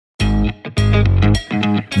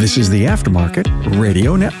This is the Aftermarket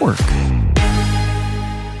Radio Network.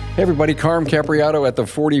 Hey everybody, Carm Capriato at the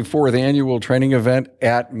 44th Annual Training Event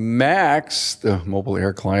at MAX, the Mobile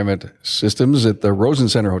Air Climate Systems at the Rosen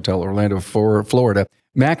Center Hotel, Orlando, Florida.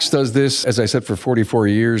 MAX does this, as I said, for 44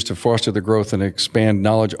 years to foster the growth and expand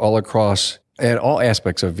knowledge all across at all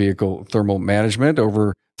aspects of vehicle thermal management.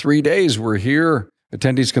 Over 3 days, we're here.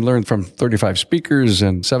 Attendees can learn from 35 speakers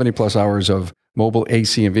and 70 plus hours of mobile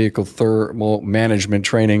AC and vehicle thermal management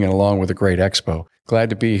training, and along with a great expo. Glad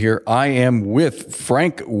to be here. I am with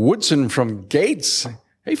Frank Woodson from Gates.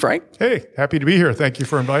 Hey, Frank. Hey, happy to be here. Thank you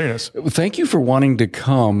for inviting us. Thank you for wanting to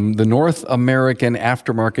come. The North American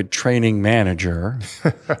Aftermarket Training Manager.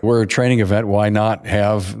 We're a training event. Why not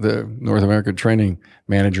have the North American Training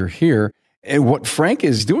Manager here? And what Frank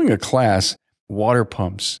is doing a class, water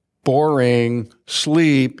pumps. Boring,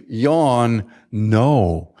 sleep, yawn,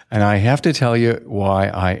 no. And I have to tell you why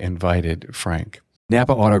I invited Frank.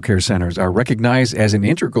 Napa Auto Care Centers are recognized as an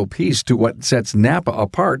integral piece to what sets Napa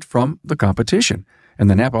apart from the competition. And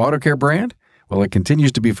the Napa Auto Care brand? Well, it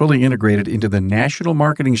continues to be fully integrated into the national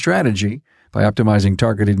marketing strategy by optimizing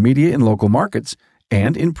targeted media in local markets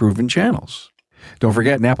and in proven channels. Don't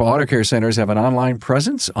forget, Napa Auto Care Centers have an online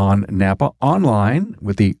presence on Napa Online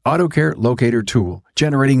with the Auto Care Locator tool,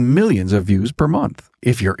 generating millions of views per month.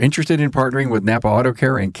 If you're interested in partnering with Napa Auto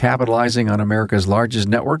Care and capitalizing on America's largest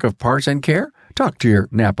network of parts and care, talk to your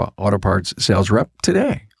Napa Auto Parts sales rep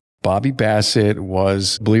today. Bobby Bassett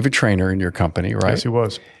was, I believe, a trainer in your company, right? Yes, he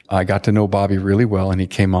was. I got to know Bobby really well, and he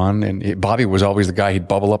came on, and Bobby was always the guy, he'd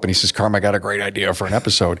bubble up, and he says, Carm, I got a great idea for an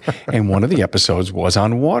episode. And one of the episodes was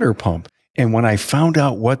on water pump. And when I found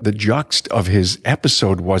out what the juxt of his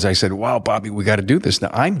episode was, I said, wow, Bobby, we got to do this. Now,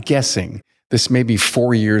 I'm guessing this may be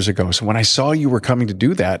 4 years ago. So when I saw you were coming to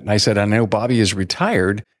do that, and I said, I know Bobby is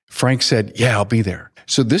retired, Frank said, yeah, I'll be there.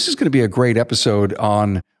 So this is going to be a great episode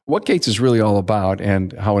on what Gates is really all about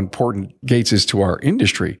and how important Gates is to our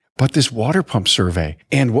industry. But this water pump survey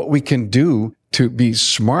and what we can do to be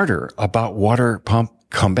smarter about water pump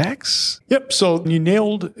comebacks? Yep. So you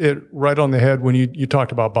nailed it right on the head when you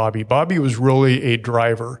talked about Bobby. Bobby was really a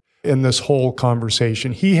driver in this whole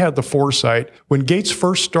conversation. He had the foresight when Gates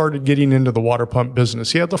first started getting into the water pump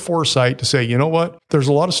business. He had the foresight to say, you know what? There's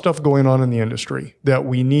a lot of stuff going on in the industry that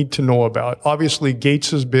we need to know about. Obviously,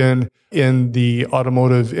 Gates has been in the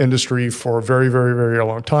automotive industry for a very, very, very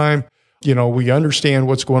long time. You know, we understand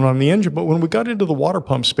what's going on in the engine, but when we got into the water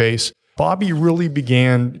pump space, Bobby really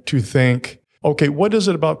began to think, okay, what is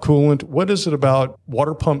it about coolant? What is it about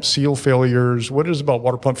water pump seal failures? What is it about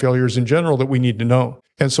water pump failures in general that we need to know?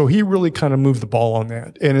 And so he really kind of moved the ball on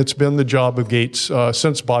that. And it's been the job of Gates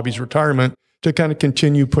since Bobby's retirement to kind of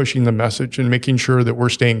continue pushing the message and making sure that we're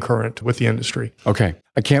staying current with the industry. Okay.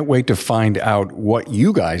 I can't wait to find out what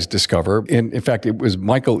you guys discover. In fact, it was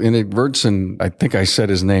Michael Inigvertson, I think I said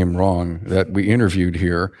his name wrong, that we interviewed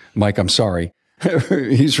here. Mike, I'm sorry.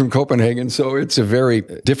 He's from Copenhagen, so it's a very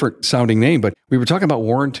different sounding name. But we were talking about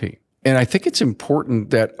warranty. And I think it's important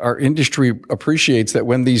that our industry appreciates that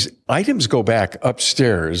when these items go back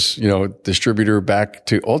upstairs, you know, distributor back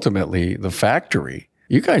to ultimately the factory,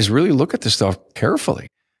 you guys really look at this stuff carefully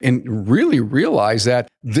and really realize that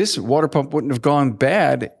this water pump wouldn't have gone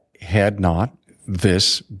bad had not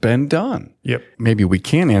this been done. Yep. Maybe we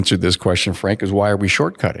can answer this question, Frank, is why are we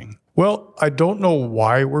shortcutting? Well, I don't know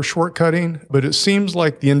why we're shortcutting, but it seems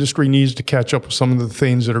like the industry needs to catch up with some of the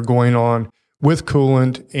things that are going on with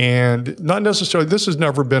coolant, and not necessarily, this has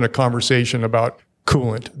never been a conversation about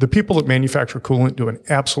coolant. The people that manufacture coolant do an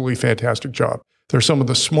absolutely fantastic job. They're some of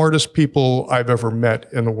the smartest people I've ever met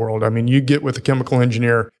in the world. I mean, you get with a chemical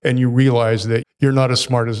engineer and you realize that you're not as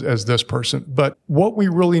smart as this person. But what we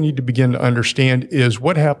really need to begin to understand is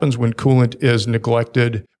what happens when coolant is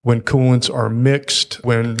neglected, when coolants are mixed,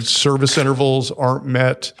 when service intervals aren't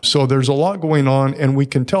met. So there's a lot going on, and we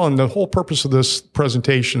can tell, and the whole purpose of this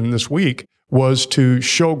presentation this week was to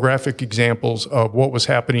show graphic examples of what was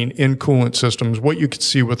happening in coolant systems, what you could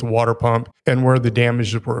see with the water pump, and where the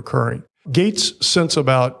damages were occurring. Gates, since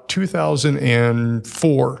about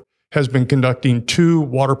 2004, has been conducting 2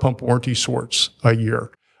 water pump warranty sorts a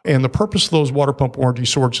year. And the purpose of those water pump warranty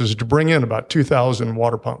sorts is to bring in about 2,000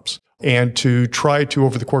 water pumps and to try to,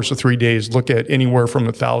 over the course of 3 days, look at anywhere from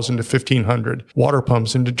 1,000 to 1,500 water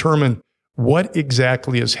pumps and determine what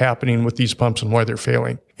exactly is happening with these pumps and why they're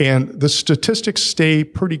failing. And the statistics stay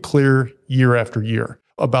pretty clear year after year.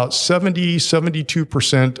 About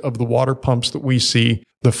 72% of the water pumps that we see,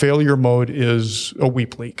 the failure mode is a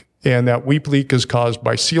weep leak. And that weep leak is caused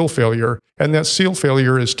by seal failure. And that seal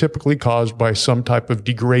failure is typically caused by some type of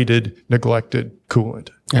degraded, neglected coolant.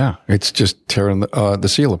 Yeah, it's just tearing the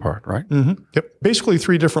seal apart, right? Mm-hmm. Yep. Basically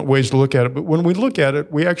 3 different ways to look at it. But when we look at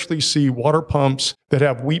it, we actually see water pumps that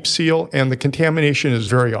have weep seal, and the contamination is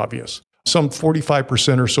very obvious. Some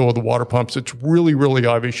 45% or so of the water pumps, it's really, really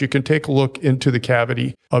obvious. You can take a look into the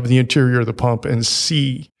cavity of the interior of the pump and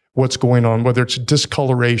see what's going on, whether it's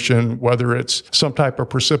discoloration, whether it's some type of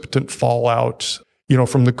precipitant fallout,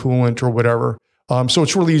 from the coolant or whatever. So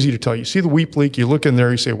it's really easy to tell. You see the weep leak, you look in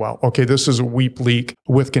there, you say, wow, okay, this is a weep leak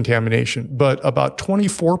with contamination. But about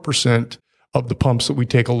 24% of the pumps that we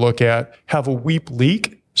take a look at have a weep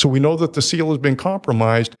leak. So we know that the seal has been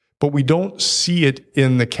compromised, but we don't see it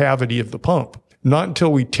in the cavity of the pump. Not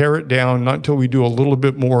until we tear it down, not until we do a little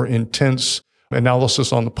bit more intense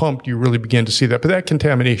analysis on the pump do you really begin to see that. But that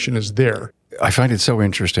contamination is there. I find it so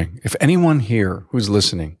interesting. If anyone here who's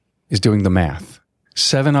listening is doing the math,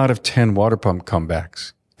 7 out of 10 water pump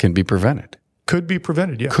comebacks can be prevented. Could be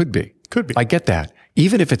prevented, yeah. Could be. I get that.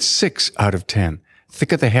 Even if it's 6 out of 10,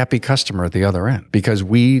 think of the happy customer at the other end, because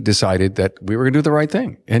we decided that we were going to do the right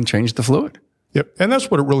thing and change the fluid. Yep. And that's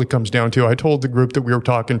what it really comes down to. I told the group that we were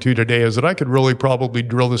talking to today is that I could really probably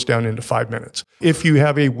drill this down into 5 minutes. If you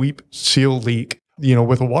have a weep seal leak,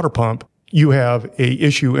 with a water pump, you have a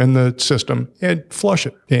issue in the system, and flush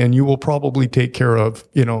it, and you will probably take care of,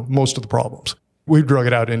 most of the problems. We drug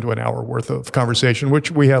it out into an hour worth of conversation, which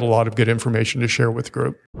we had a lot of good information to share with the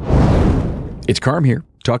group. It's Carm here,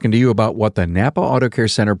 talking to you about what the Napa Auto Care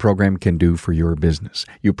Center program can do for your business.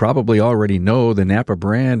 You probably already know the Napa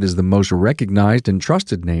brand is the most recognized and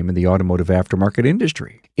trusted name in the automotive aftermarket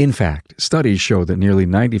industry. In fact, studies show that nearly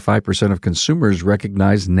 95% of consumers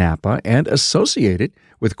recognize Napa and associate it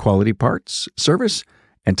with quality parts, service,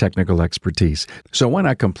 and technical expertise. So why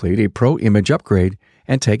not complete a Pro Image upgrade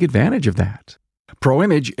and take advantage of that? Pro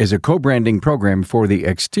Image is a co-branding program for the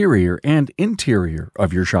exterior and interior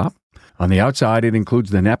of your shop. On the outside, it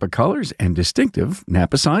includes the Napa colors and distinctive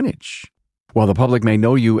Napa signage. While the public may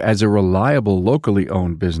know you as a reliable, locally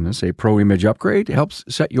owned business, a Pro Image upgrade helps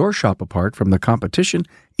set your shop apart from the competition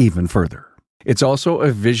even further. It's also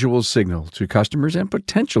a visual signal to customers and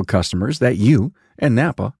potential customers that you and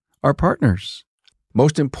Napa are partners.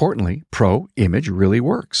 Most importantly, Pro Image really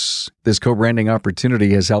works. This co-branding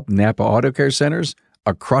opportunity has helped Napa Auto Care Centers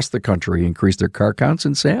across the country increase their car counts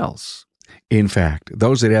and sales. In fact,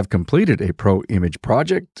 those that have completed a Pro Image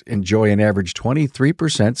project enjoy an average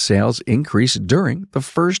 23% sales increase during the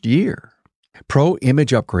first year. Pro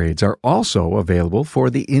Image upgrades are also available for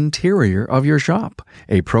the interior of your shop.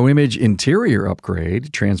 A Pro Image interior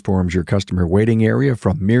upgrade transforms your customer waiting area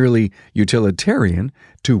from merely utilitarian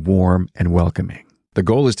to warm and welcoming. The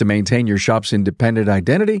goal is to maintain your shop's independent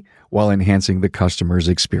identity while enhancing the customer's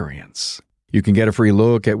experience. You can get a free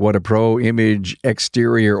look at what a Pro Image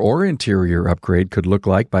exterior or interior upgrade could look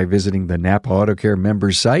like by visiting the Napa Auto Care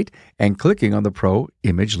members site and clicking on the Pro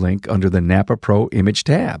Image link under the Napa Pro Image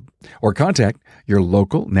tab. Or contact your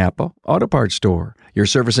local Napa Auto Parts store. Your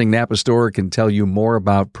servicing Napa store can tell you more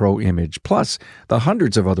about Pro Image, plus the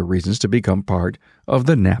hundreds of other reasons to become part of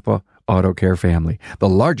the Napa Auto Care family, the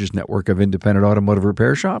largest network of independent automotive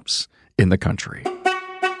repair shops in the country.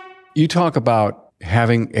 You talk about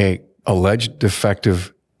having a alleged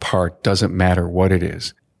defective part, doesn't matter what it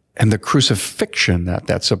is, and the crucifixion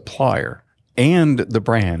that supplier and the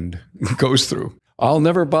brand goes through. I'll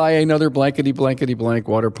never buy another blankety blank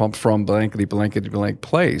water pump from blankety blank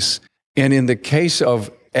place. And in the case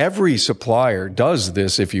of every supplier does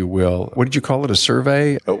this, if you will. What did you call it? A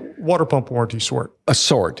survey? A water pump warranty sort. A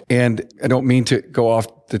sort. And I don't mean to go off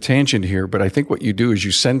the tangent here, but I think what you do is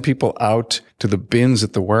you send people out to the bins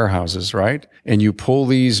at the warehouses, right? And you pull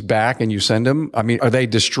these back and you send them. I mean, are they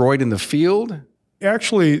destroyed in the field?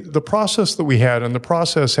 Actually, the process that we had, and the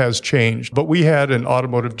process has changed, but we had an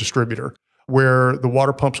automotive distributor where the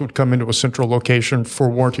water pumps would come into a central location for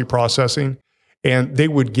warranty processing, and they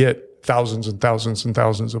would get thousands and thousands and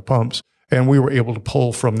thousands of pumps, and we were able to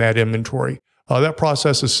pull from that inventory. That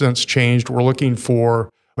process has since changed. We're looking for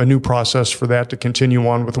a new process for that to continue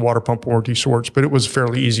on with the water pump warranty sorts, but it was a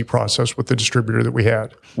fairly easy process with the distributor that we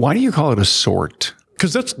had. Why do you call it a sort?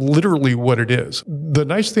 Because that's literally what it is. The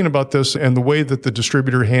nice thing about this and the way that the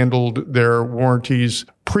distributor handled their warranties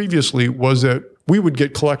previously was that we would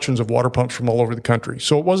get collections of water pumps from all over the country.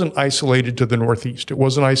 So it wasn't isolated to the Northeast. It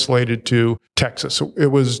wasn't isolated to Texas. It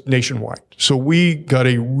was nationwide. So we got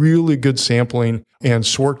a really good sampling, and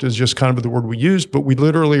sort is just kind of the word we used, but we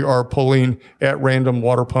literally are pulling at random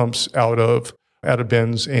water pumps out of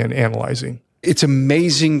bins and analyzing. It's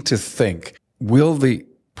amazing to think, will the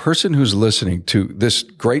person who's listening to this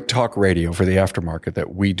great talk radio for the aftermarket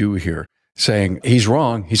that we do here saying, he's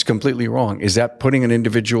wrong, he's completely wrong, is that putting an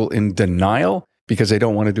individual in denial because they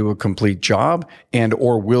don't want to do a complete job? And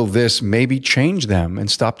or will this maybe change them and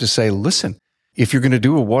stop to say, listen, if you're going to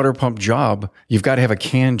do a water pump job, you've got to have a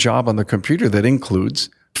canned job on the computer that includes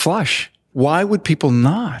flush. Why would people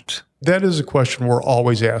not? That is a question we're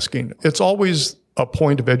always asking. It's always a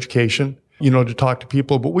point of education, to talk to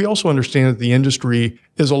people, but we also understand that the industry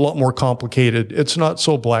is a lot more complicated. It's not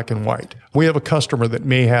so black and white. We have a customer that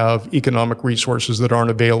may have economic resources that aren't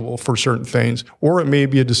available for certain things, or it may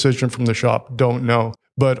be a decision from the shop, don't know.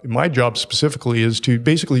 But my job specifically is to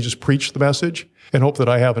basically just preach the message and hope that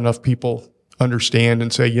I have enough people understand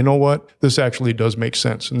and say, you know what, this actually does make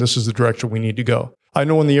sense, and this is the direction we need to go. I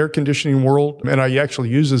know in the air conditioning world, and I actually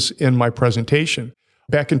use this in my presentation,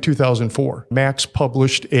 back in 2004, Max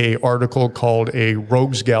published an article called a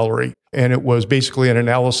Rogues Gallery, and it was basically an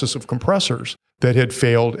analysis of compressors that had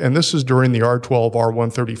failed. And this is during the R12,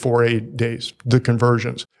 R134A days, the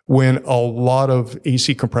conversions, when a lot of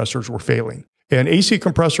AC compressors were failing. And AC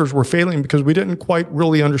compressors were failing because we didn't quite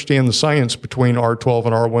really understand the science between R12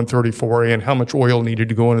 and R134A and how much oil needed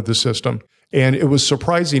to go into the system. And it was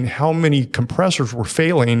surprising how many compressors were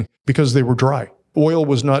failing because they were dry. Oil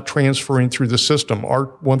was not transferring through the system.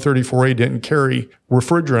 R134A didn't carry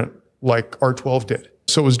refrigerant like R12 did.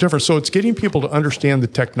 So it was different. So it's getting people to understand the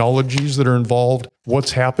technologies that are involved,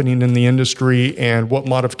 what's happening in the industry, and what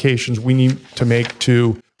modifications we need to make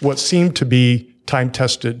to what seem to be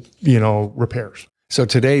time-tested, repairs. So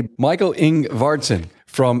today, Michael Ingvardsson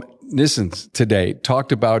from Nissens today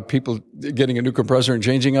talked about people getting a new compressor and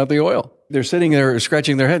changing out the oil. They're sitting there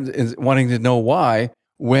scratching their head and wanting to know why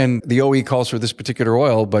when the OE calls for this particular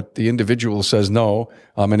oil, but the individual says, no,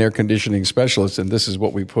 I'm an air conditioning specialist and this is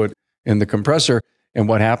what we put in the compressor. And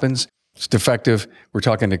what happens? It's defective. We're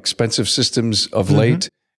talking expensive systems of late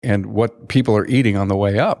and what people are eating on the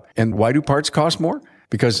way up. And why do parts cost more?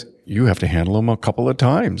 Because you have to handle them a couple of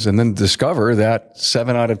times and then discover that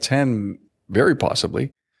 7 out of 10, very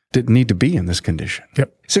possibly, didn't need to be in this condition.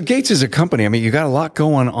 Yep. So Gates is a company. I mean, you got a lot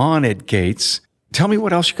going on at Gates. Tell me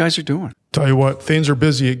what else you guys are doing. Tell you what, things are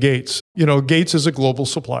busy at Gates. Gates is a global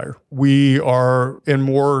supplier. We are in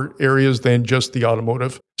more areas than just the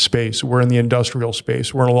automotive space. We're in the industrial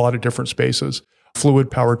space. We're in a lot of different spaces.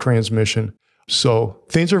 Fluid power transmission. So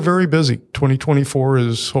things are very busy. 2024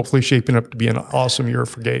 is hopefully shaping up to be an awesome year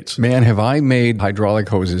for Gates. Man, have I made hydraulic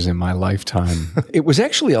hoses in my lifetime. It was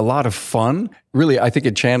actually a lot of fun. Really, I think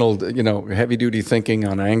it channeled, heavy duty thinking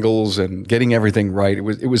on angles and getting everything right.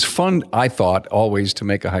 It was fun, I thought, always to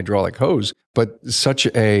make a hydraulic hose, but such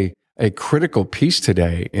a critical piece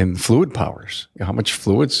today in fluid powers. How much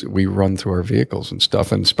fluids we run through our vehicles and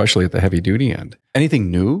stuff, and especially at the heavy duty end. Anything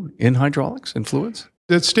new in hydraulics and fluids?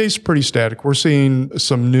 It stays pretty static. We're seeing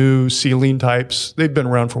some new sealing types. They've been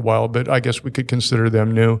around for a while, but I guess we could consider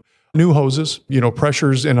them new. New hoses,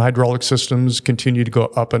 pressures in hydraulic systems continue to go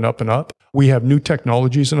up and up and up. We have new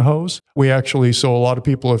technologies in hose. So a lot of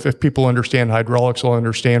people, if people understand hydraulics, will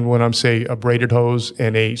understand when I'm say a braided hose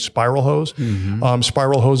and a spiral hose.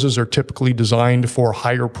 Spiral hoses are typically designed for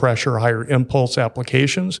higher pressure, higher impulse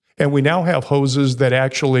applications. And we now have hoses that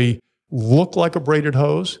actually look like a braided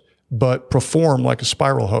hose, but perform like a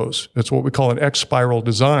spiral hose. It's what we call an X-spiral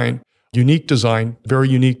design. Unique design, very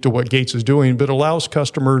unique to what Gates is doing, but allows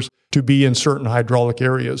customers to be in certain hydraulic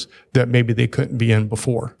areas that maybe they couldn't be in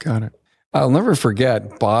before. Got it. I'll never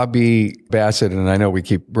forget Bobby Bassett, and I know we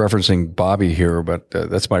keep referencing Bobby here, but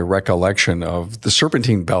that's my recollection of the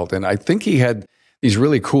serpentine belt. And I think he had these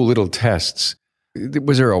really cool little tests.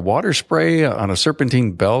 Was there a water spray on a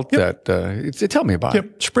serpentine belt tell me about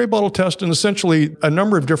it? Spray bottle test, and essentially a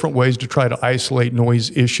number of different ways to try to isolate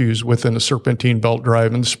noise issues within a serpentine belt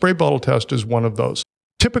drive. And the spray bottle test is one of those.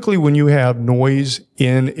 Typically, when you have noise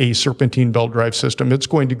in a serpentine belt drive system, it's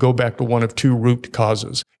going to go back to one of two root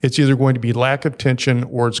causes. It's either going to be lack of tension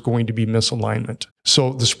or it's going to be misalignment.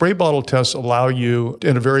 So the spray bottle tests allow you,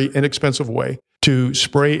 in a very inexpensive way, to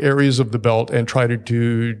spray areas of the belt and try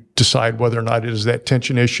to decide whether or not it is that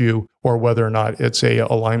tension issue or whether or not it's a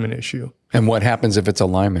alignment issue. And what happens if it's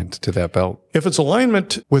alignment to that belt? If it's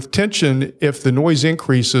alignment with tension, if the noise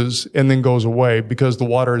increases and then goes away because the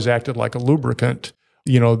water has acted like a lubricant,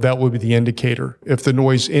 that would be the indicator. If the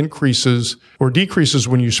noise increases or decreases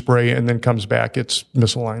when you spray and then comes back, it's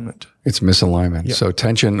misalignment. It's misalignment. Yeah. So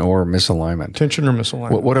tension or misalignment. Tension or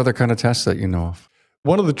misalignment. What other kind of tests that you know of?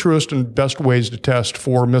 One of the truest and best ways to test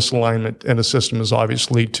for misalignment in a system is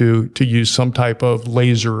obviously to use some type of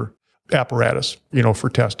laser apparatus, for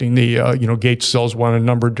testing. Gates sells one, a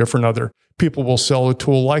number of different other people will sell a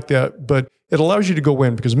tool like that, but it allows you to go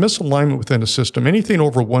in because misalignment within a system, anything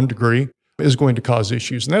over 1 degree is going to cause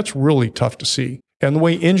issues. And that's really tough to see. And the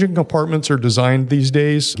way engine compartments are designed these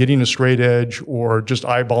days, getting a straight edge or just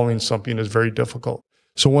eyeballing something is very difficult.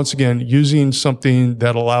 So once again, using something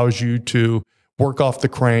that allows you to work off the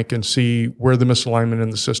crank and see where the misalignment in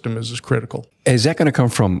the system is critical. Is that going to come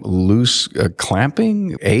from loose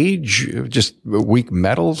clamping, age, just weak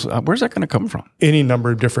metals? Where's that going to come from? Any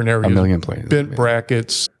number of different areas. A million places. Bent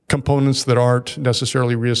brackets, components that aren't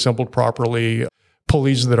necessarily reassembled properly,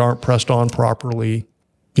 pulleys that aren't pressed on properly,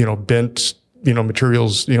 bent,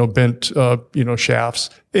 materials, bent, shafts,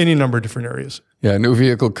 any number of different areas. Yeah, a new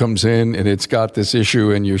vehicle comes in and it's got this issue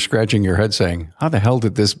and you're scratching your head saying, how the hell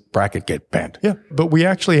did this bracket get bent? Yeah, but we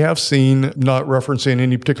actually have seen, not referencing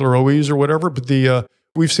any particular OEs or whatever, but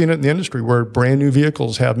we've seen it in the industry where brand new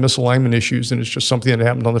vehicles have misalignment issues and it's just something that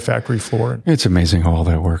happened on the factory floor. It's amazing how all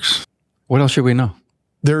that works. What else should we know?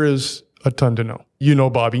 There is a ton to know.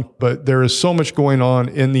 Bobby, but there is so much going on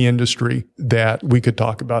in the industry that we could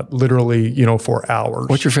talk about literally, for hours.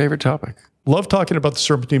 What's your favorite topic? Love talking about the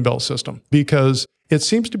serpentine belt system because it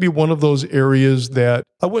seems to be one of those areas that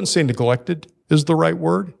I wouldn't say neglected is the right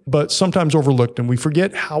word, but sometimes overlooked. And we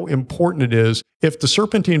forget how important it is. If the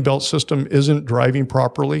serpentine belt system isn't driving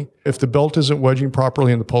properly, if the belt isn't wedging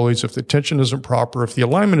properly in the pulleys, if the tension isn't proper, if the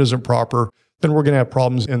alignment isn't proper, then we're going to have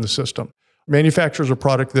problems in the system. Manufacturers a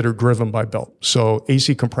product that are driven by belt. So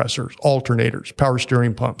AC compressors, alternators, power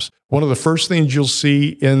steering pumps. One of the first things you'll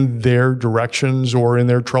see in their directions or in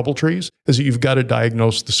their trouble trees is that you've got to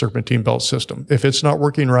diagnose the serpentine belt system. If it's not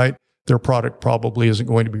working right, their product probably isn't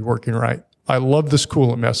going to be working right. I love this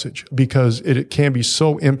coolant message because it can be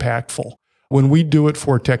so impactful. When we do it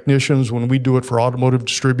for technicians, when we do it for automotive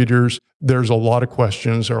distributors, there's a lot of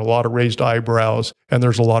questions, there are a lot of raised eyebrows, and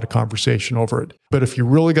there's a lot of conversation over it. But if you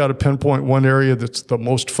really got to pinpoint one area that's the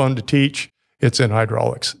most fun to teach, it's in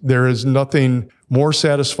hydraulics. There is nothing more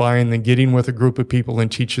satisfying than getting with a group of people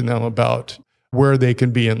and teaching them about where they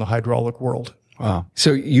can be in the hydraulic world. Wow.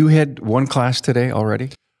 So you had one class today already?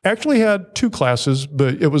 Actually had two classes,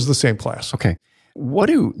 but it was the same class. Okay. What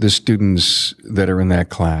do the students that are in that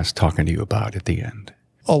class talking to you about at the end?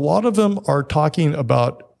 A lot of them are talking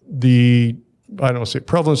about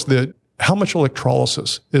prevalence that how much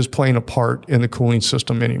electrolysis is playing a part in the cooling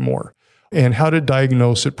system anymore and how to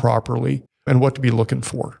diagnose it properly and what to be looking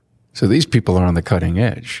for. So these people are on the cutting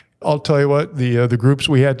edge. I'll tell you what, the groups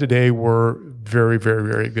we had today were very, very,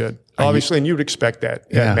 very good. Obviously, and you'd expect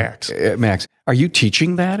that at Max. At Max. Are you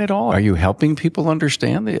teaching that at all? Are you helping people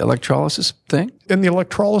understand the electrolysis thing? In the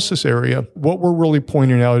electrolysis area, what we're really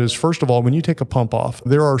pointing out is, first of all, when you take a pump off,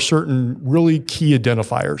 there are certain really key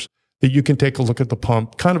identifiers that you can take a look at the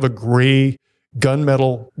pump, kind of a gray,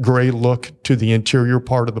 gunmetal gray look to the interior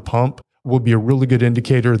part of the pump will be a really good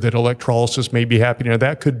indicator that electrolysis may be happening. Now,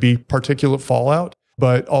 that could be particulate fallout,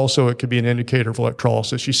 but also it could be an indicator of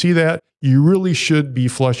electrolysis. You see that? You really should be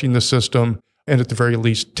flushing the system and at the very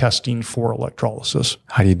least testing for electrolysis.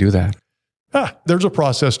 How do you do that? There's a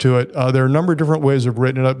process to it. There are a number of different ways of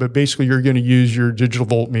writing it up, but basically you're going to use your digital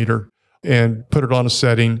voltmeter and put it on a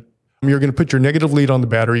setting. You're going to put your negative lead on the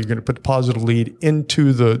battery. You're going to put the positive lead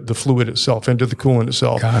into the fluid itself, into the coolant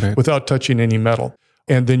itself, without touching any metal.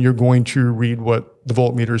 And then you're going to read what the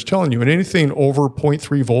voltmeter is telling you. And anything over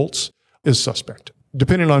 0.3 volts is suspect.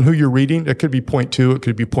 Depending on who you're reading, it could be 0.2, it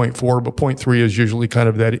could be 0.4, but 0.3 is usually kind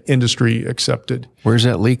of that industry accepted. Where's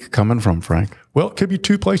that leak coming from, Frank? Well, it could be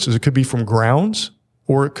two places. It could be from grounds,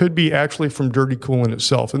 or it could be actually from dirty coolant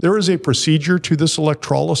itself. And there is a procedure to this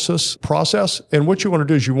electrolysis process. And what you want to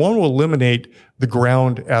do is you want to eliminate the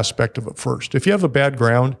ground aspect of it first. If you have a bad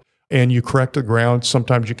ground and you correct the ground,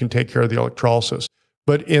 sometimes you can take care of the electrolysis.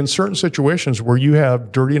 But in certain situations where you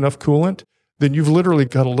have dirty enough coolant, then you've literally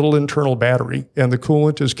got a little internal battery and the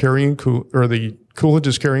coolant is carrying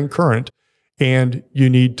current, and you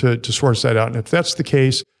need to source that out. And if that's the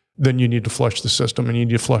case, then you need to flush the system, and you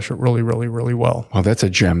need to flush it really, really, really well. Well, that's a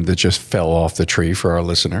gem that just fell off the tree for our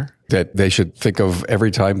listener, that they should think of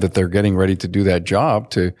every time that they're getting ready to do that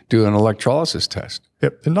job to do an electrolysis test.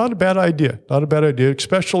 Yep. And not a bad idea. Not a bad idea,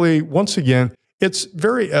 especially, once again, it's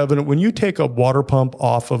very evident when you take a water pump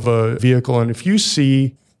off of a vehicle, and if you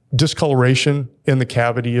see discoloration in the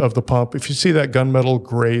cavity of the pump, if you see that gunmetal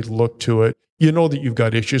gray look to it, you know that you've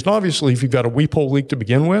got issues. And obviously, if you've got a weep hole leak to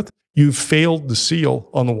begin with, you've failed the seal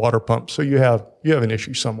on the water pump. So you have an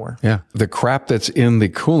issue somewhere. Yeah. The crap that's in the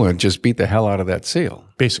coolant just beat the hell out of that seal.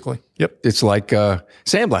 Basically. Yep. It's like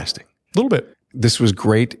sandblasting. A little bit. This was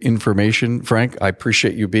great information, Frank. I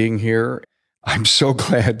appreciate you being here. I'm so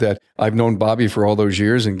glad that I've known Bobby for all those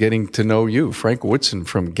years and getting to know you. Frank Woodson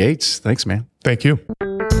from Gates. Thanks, man. Thank you.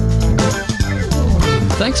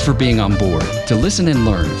 Thanks for being on board to listen and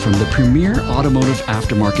learn from the premier automotive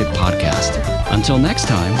aftermarket podcast. Until next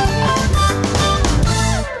time,